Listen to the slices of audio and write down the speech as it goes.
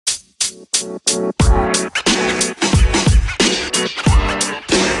Green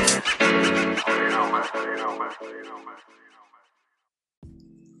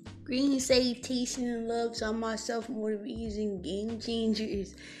Salutation and love to all my self-motivators and game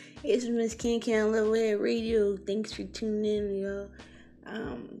changers. It's Miss Can Levelhead Radio. Thanks for tuning in,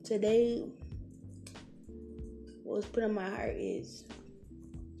 y'all. Today, what's put on my heart is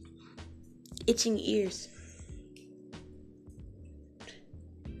itching ears.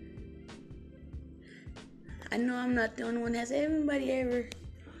 I know I'm not the only one. Has everybody ever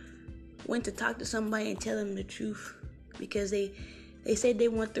went to talk to somebody and tell them the truth? Because they say they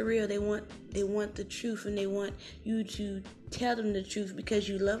want the real, they want the truth, and they want you to tell them the truth because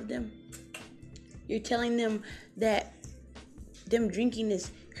you love them. You're telling them that them drinking is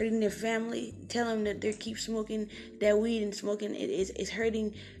hurting their family. Tell them that they keep smoking that weed and smoking it is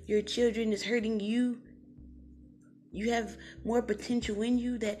hurting your children, it's hurting you. You have more potential in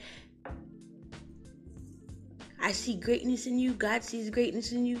you. That I see greatness in you. God sees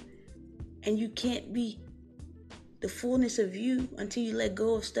greatness in you. And you can't be the fullness of you until you let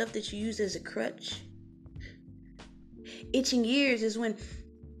go of stuff that you use as a crutch. Itching ears is when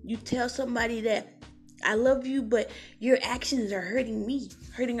you tell somebody that I love you, but your actions are hurting me,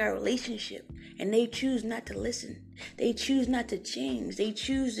 hurting our relationship. And they choose not to listen. They choose not to change. They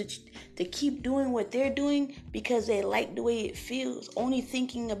choose to keep doing what they're doing because they like the way it feels, only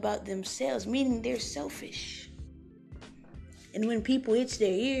thinking about themselves, meaning they're selfish. And when people itch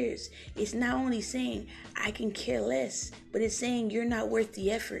their ears, it's not only saying, I can care less, but it's saying you're not worth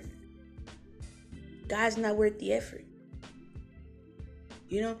the effort. God's not worth the effort.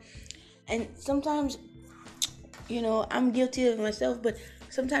 And sometimes, I'm guilty of myself, but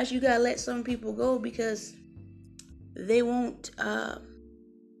sometimes you gotta let some people go because they won't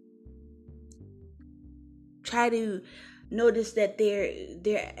try to notice that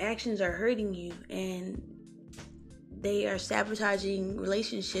their actions are hurting you, and they are sabotaging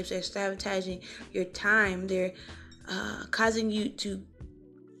relationships. They're sabotaging your time. They're causing you to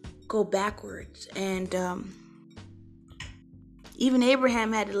go backwards. And even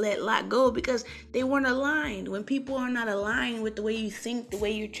Abraham had to let Lot go because they weren't aligned. When people are not aligned with the way you think, the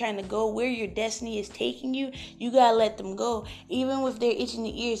way you're trying to go, where your destiny is taking you, you gotta let them go. Even if they're itching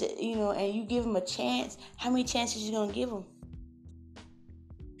the ears, and you give them a chance, how many chances you gonna give them?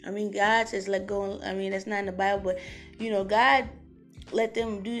 God says let go. That's not in the Bible, but God let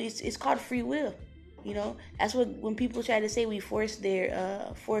them do this. It's called free will. That's what when people try to say we force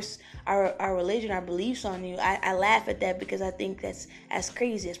our religion, our beliefs on you. I laugh at that because I think that's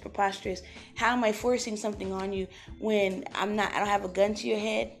crazy, it's preposterous. How am I forcing something on you when I don't have a gun to your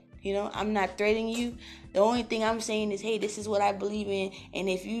head? I'm not threatening you. The only thing I'm saying is, hey, this is what I believe in. And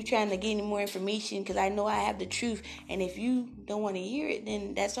if you're trying to get any more information, because I know I have the truth, and if you don't want to hear it,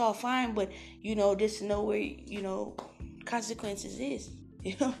 then that's all fine. But, just know where, consequences is.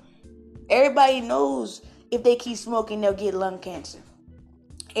 Everybody knows if they keep smoking, they'll get lung cancer.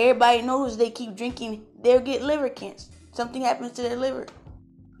 Everybody knows they keep drinking, they'll get liver cancer. Something happens to their liver.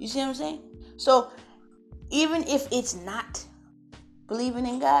 You see what I'm saying? So, even if it's not believing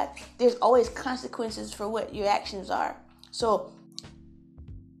in God, there's always consequences for what your actions are. So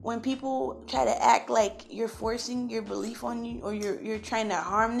when people try to act like you're forcing your belief on you, or you're trying to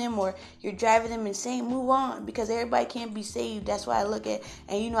harm them, or you're driving them insane, move on, because everybody can't be saved. That's why I look at,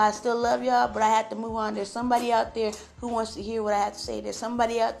 and I still love y'all, but I have to move on. There's somebody out there who wants to hear what I have to say. There's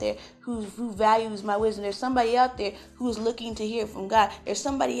somebody out there who values my wisdom. There's somebody out there who's looking to hear from God. There's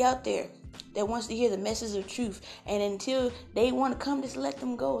somebody out there that wants to hear the message of truth. And until they want to come, just let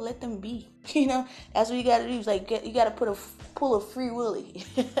them go. Let them be. That's what you got to do. It's like you got to pull a free willy.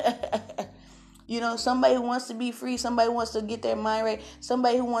 Somebody who wants to be free. Somebody who wants to get their mind right.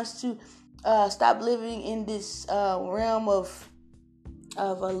 Somebody who wants to stop living in this realm of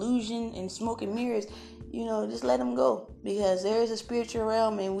illusion and smoke and mirrors. Just let them go, because there is a spiritual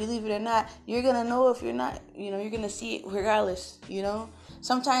realm, and we leave it or not, you're going to know. If you're not, you're going to see it regardless.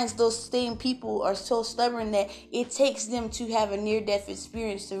 Sometimes those same people are so stubborn that it takes them to have a near-death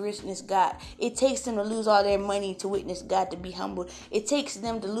experience to witness God. It takes them to lose all their money to witness God, to be humbled. It takes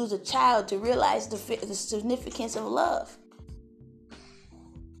them to lose a child to realize the significance of love.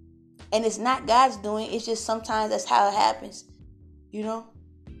 And it's not God's doing. It's just sometimes that's how it happens. And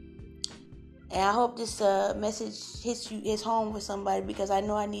I hope this message hits home with somebody, because I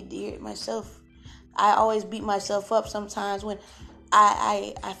know I need to hear it myself. I always beat myself up sometimes when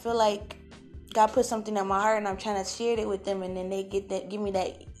I feel like God put something in my heart and I'm trying to share it with them, and then they give me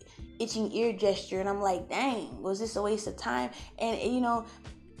that itching ear gesture, and I'm like, dang, was this a waste of time? And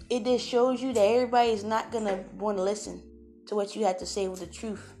it just shows you that everybody is not gonna want to listen to what you have to say with the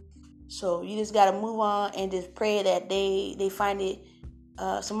truth. So you just gotta move on and just pray that they find it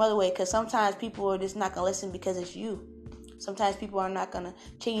some other way. Because sometimes people are just not gonna listen because it's you. Sometimes people are not gonna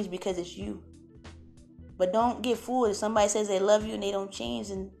change because it's you. But don't get fooled. If somebody says they love you and they don't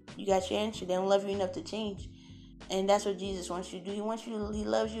change, and you got your answer, they don't love you enough to change. And that's what Jesus wants you to do. He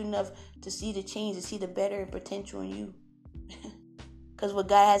loves you enough to see the change, to see the better and potential in you. Because what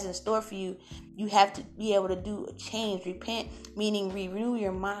God has in store for you, you have to be able to do a change. Repent, meaning renew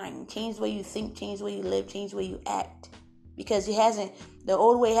your mind. Change the way you think, change the way you live, change the way you act. Because the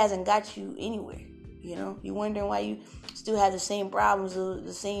old way hasn't got you anywhere. You're wondering why you still have the same problems,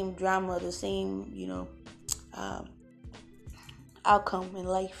 the same drama, the same, outcome in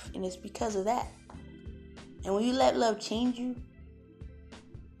life. And it's because of that. And when you let love change you,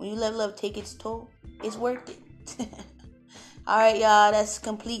 when you let love take its toll, it's worth it. All right, y'all, that's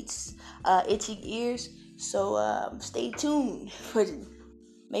completes Itchy Ears. So stay tuned for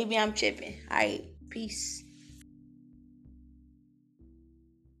maybe I'm tripping. All right, peace.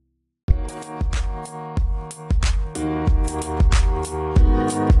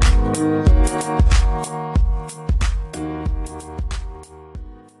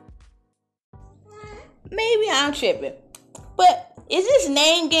 Maybe I'm tripping. But is this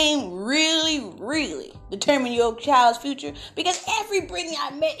name game really determine your child's future? Because every Brittany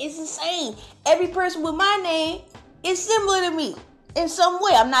I met is the same. Every person with my name is similar to me in some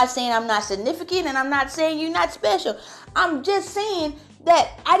way. I'm not saying I'm not significant, and I'm not saying you're not special. I'm just saying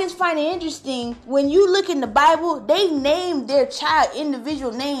that I just find it interesting when you look in the Bible, they name their child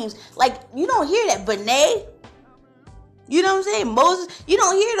individual names. Like, you don't hear that. Benay. You know what I'm saying? Moses. You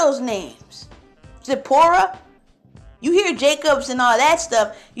don't hear those names. Zipporah. You hear Jacobs and all that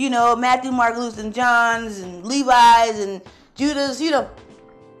stuff, Matthew, Mark, Luke, and John's and Levi's and Judas,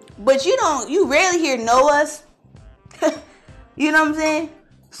 But you rarely hear Noah's. You know what I'm saying?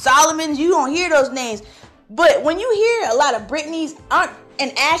 Solomon's, you don't hear those names. But when you hear a lot of Brittany's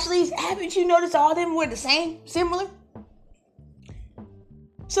and Ashley's, haven't you noticed all of them were the same, similar?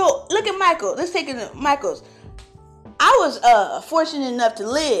 So look at Michael. Let's take it to Michael's. I was fortunate enough to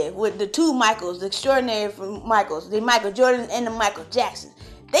live with the two Michaels, the extraordinary Michaels, the Michael Jordan and the Michael Jackson.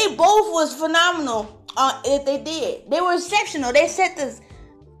 They both was phenomenal if they did. They were exceptional. They set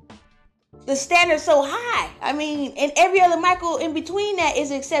the standard so high. I mean, and every other Michael in between that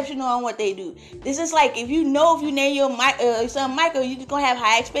is exceptional on what they do. This is like if you name your son Michael, you're just going to have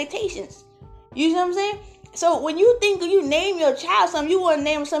high expectations. You know what I'm saying? So when you think you name your child something, you want to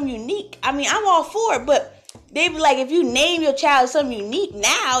name something unique. I mean, I'm all for it, but they be like, if you name your child something unique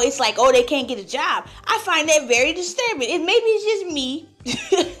now, it's like, oh, they can't get a job. I find that very disturbing. Maybe it's just me,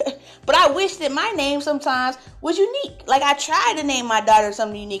 but I wish that my name sometimes was unique. Like, I tried to name my daughter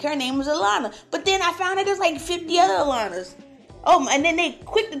something unique. Her name was Alana, but then I found that there's like 50 other Alanas. Oh, and then they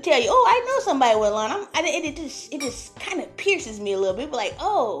quick to tell you, oh, I know somebody with Alana. It just kind of pierces me a little bit. But like,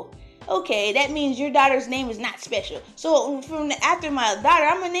 oh, okay, that means your daughter's name is not special. So after my daughter,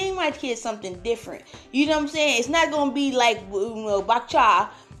 I'm gonna name my kid something different. You know what I'm saying? It's not gonna be like Bakcha.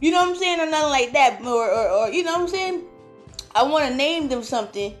 You know what I'm saying, or nothing like that. Or you know what I'm saying? I want to name them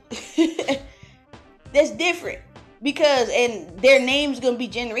something that's different. And their name's going to be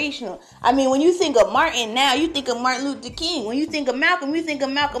generational. I mean, when you think of Martin now, you think of Martin Luther King. When you think of Malcolm, you think of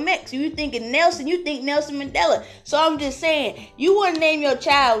Malcolm X. When you think of Nelson, you think Nelson Mandela. So I'm just saying, you want to name your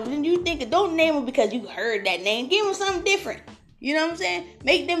child, and you think don't name him because you heard that name. Give him something different. You know what I'm saying?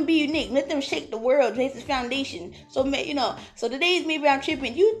 Make them be unique. Let them shake the world, raise the foundation. So today's maybe I'm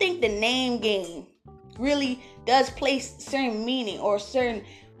tripping. You think the name game really does place certain meaning or certain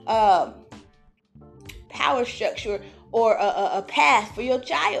power structure or a path for your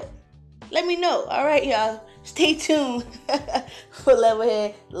child? Let me know. All right, y'all. Stay tuned for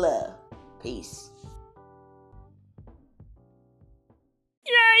Levelhead Love. Peace.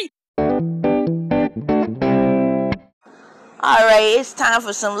 Yay! All right, it's time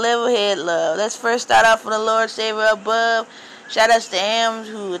for some Levelhead Love. Let's first start off with the Lord Savior above. Shout outs to him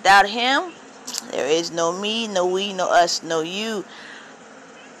who without him there is no me, no we, no us, no you.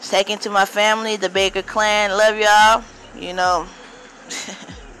 Second to my family, the Baker clan. Love y'all.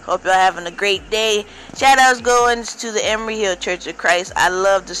 Hope y'all having a great day. Shout outs going to the Emery Hill Church of Christ. I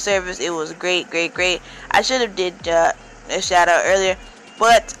loved the service. It was great. I should have did a shout out earlier,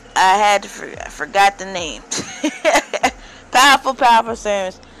 but I had to forgot the name. Powerful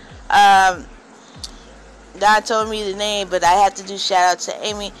service. God told me the name, but I had to do shout out to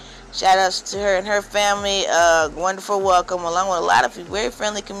Amy. Shout outs to her and her family. Wonderful welcome along with a lot of people. Very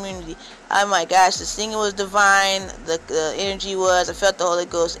friendly community. Oh my gosh, the singing was divine. The energy was. I felt the Holy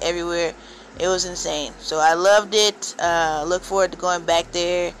Ghost everywhere. It was insane. So I loved it. Look forward to going back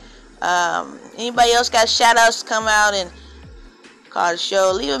there Anybody else got shout outs to come out and call the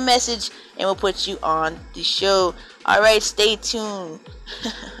show? Leave a message and we'll put you on the show. Alright, stay tuned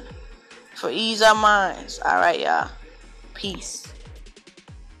for Ease Our Minds. Alright, y'all. Peace.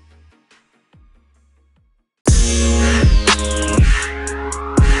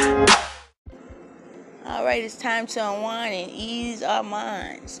 Alright, it's time to unwind and ease our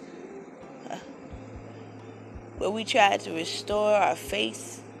minds. Where we try to restore our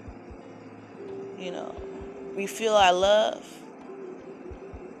faith, refill our love,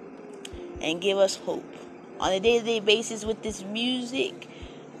 and give us hope on a day-to-day basis with this music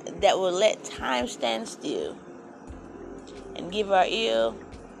that will let time stand still and give our ear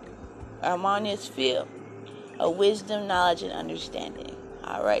harmonious feel of wisdom, knowledge, and understanding.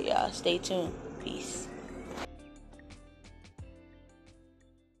 Alright, y'all, stay tuned. Peace.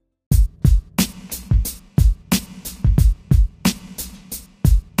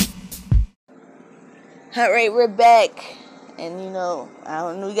 Alright, we're back. And I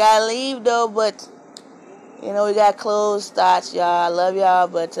don't know, we gotta leave though, but we got closed thoughts, y'all. I love y'all,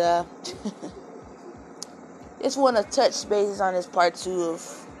 but just want to touch bases on this part 2 of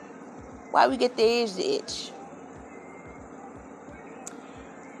why we get the ears to itch.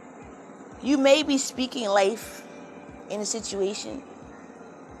 You may be speaking life in a situation,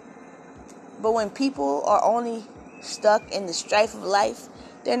 but when people are only stuck in the strife of life,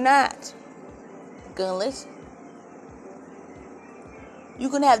 they're not gonna listen. You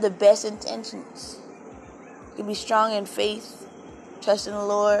can have the best intentions. You can be strong in faith, trust in the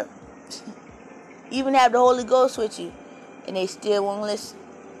Lord, even have the Holy Ghost with you, and they still won't listen.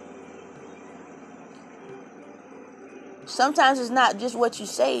 Sometimes it's not just what you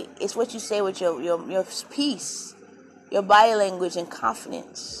say, it's what you say with your peace, your body language and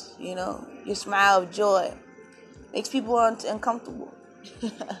confidence, your smile of joy. Makes people uncomfortable.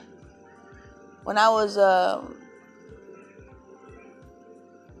 When I was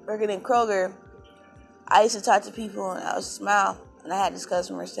working in Kroger, I used to talk to people and I would smile. And I had this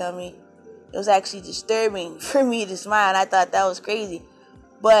customer tell me it was actually disturbing for me to smile. And I thought that was crazy.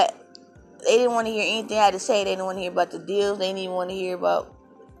 But they didn't want to hear anything I had to say. They didn't want to hear about the deals. They didn't even want to hear about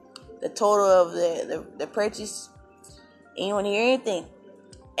the total of the purchase. They didn't want to hear anything.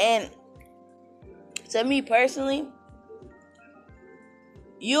 And to me personally,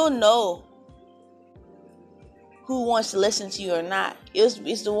 you'll know who wants to listen to you or not.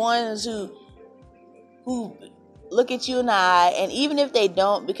 It's the ones who look at you in the eye, and even if they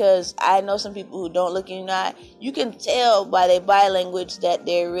don't, because I know some people who don't look in the eye, you can tell by their body language that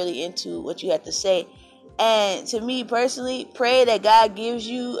they're really into what you have to say. And to me personally, pray that God gives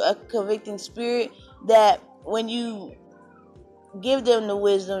you a convicting spirit, that when you give them the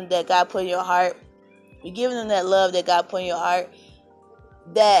wisdom that God put in your heart, you give them that love that God put in your heart,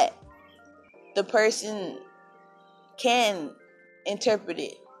 that the person can interpret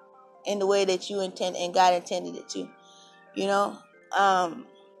it in the way that you intend and God intended it to. The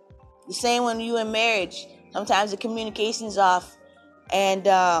same when you in marriage. Sometimes the communication's off, and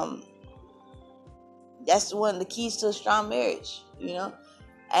that's one of the keys to a strong marriage.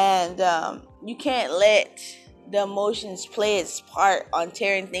 And you can't let the emotions play its part on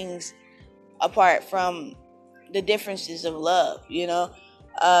tearing things apart from the differences of love.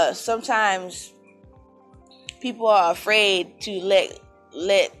 Sometimes people are afraid to let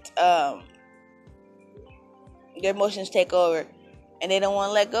their emotions take over, and they don't want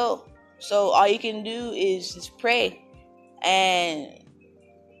to let go. So all you can do is just pray and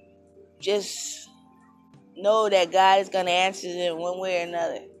just know that God is going to answer them one way or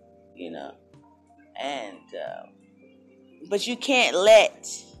another, and but you can't let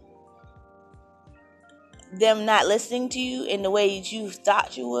them not listening to you in the way that you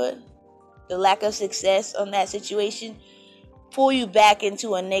thought you would, the lack of success on that situation, pull you back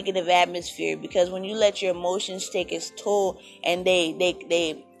into a negative atmosphere. Because when you let your emotions take its toll and they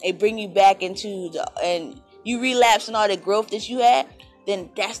bring you back into and you relapse on all the growth that you had, then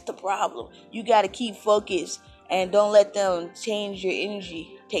that's the problem. You got to keep focused and don't let them change your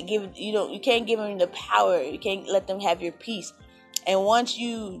energy. You can't give them the power. You can't let them have your peace. And once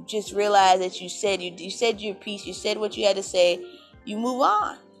you just realize that you said your piece, you said what you had to say, you move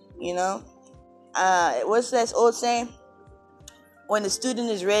on. What's that old saying? When the student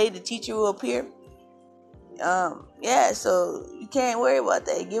is ready, the teacher will appear. So you can't worry about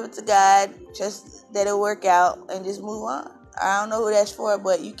that. Give it to God, trust that it'll work out, and just move on. I don't know who that's for,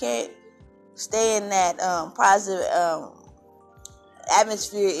 but you can't stay in that positive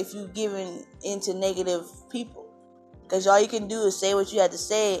atmosphere if you're giving into negative people. Because all you can do is say what you have to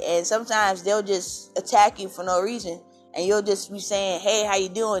say, and sometimes they'll just attack you for no reason. and you'll just be saying, "Hey, how you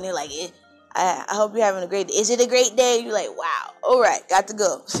doing?" They're like, I hope you're having a great day. Is it a great day? You're like, wow. All right, got to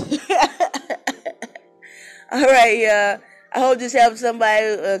go. All right, yeah. I hope this helps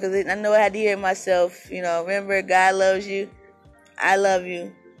somebody because I know I had to hear it myself. Remember, God loves you. I love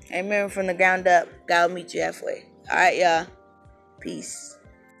you. And remember, from the ground up, God will meet you halfway. All right, y'all. Peace.